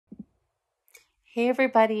Hey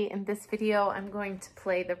everybody, in this video I'm going to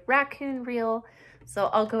play the Raccoon reel. So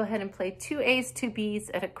I'll go ahead and play 2 A's, 2 B's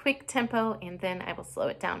at a quick tempo and then I will slow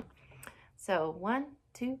it down. So 1,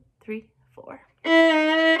 2, 3, 4.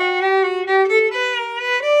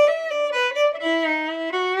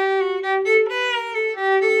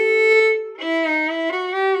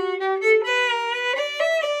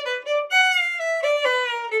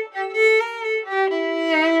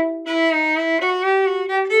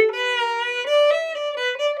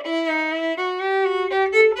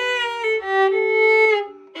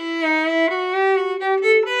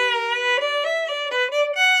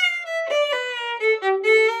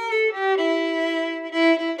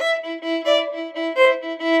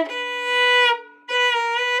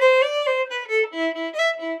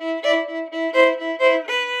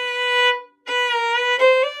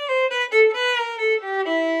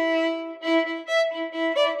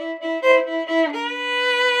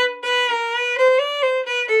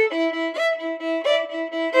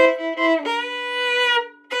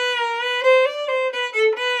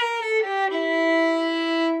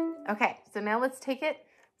 Okay, so now let's take it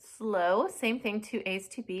slow. Same thing, 2 A's,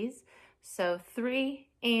 2 B's. So 3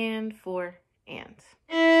 and 4 and.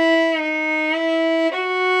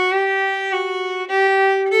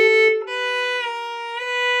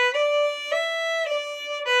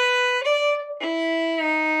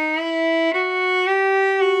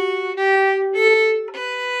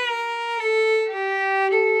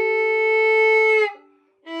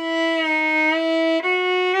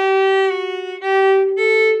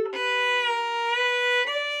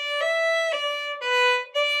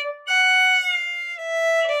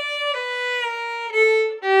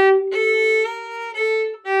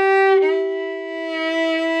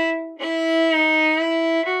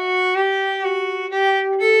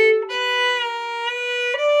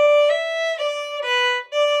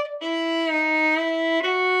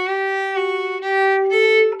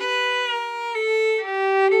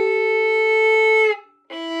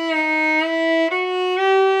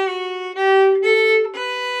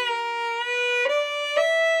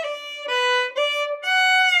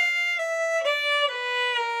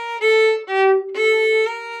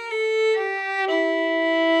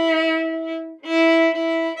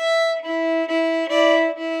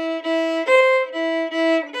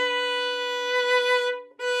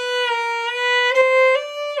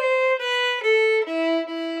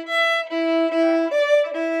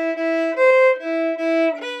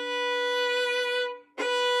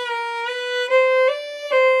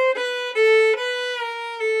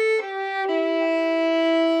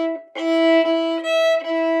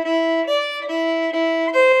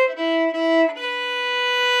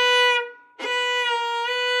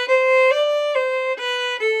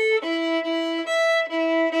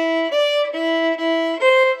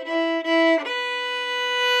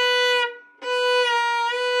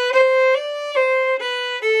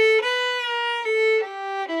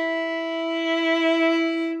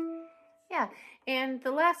 And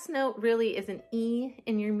the last note really is an E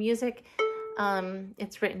in your music.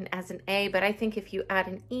 It's written as an A, but I think if you add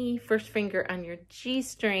an E, first finger on your G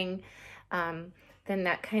string, then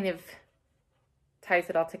that kind of ties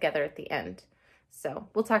it all together at the end. So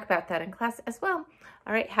we'll talk about that in class as well.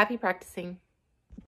 All right, happy practicing.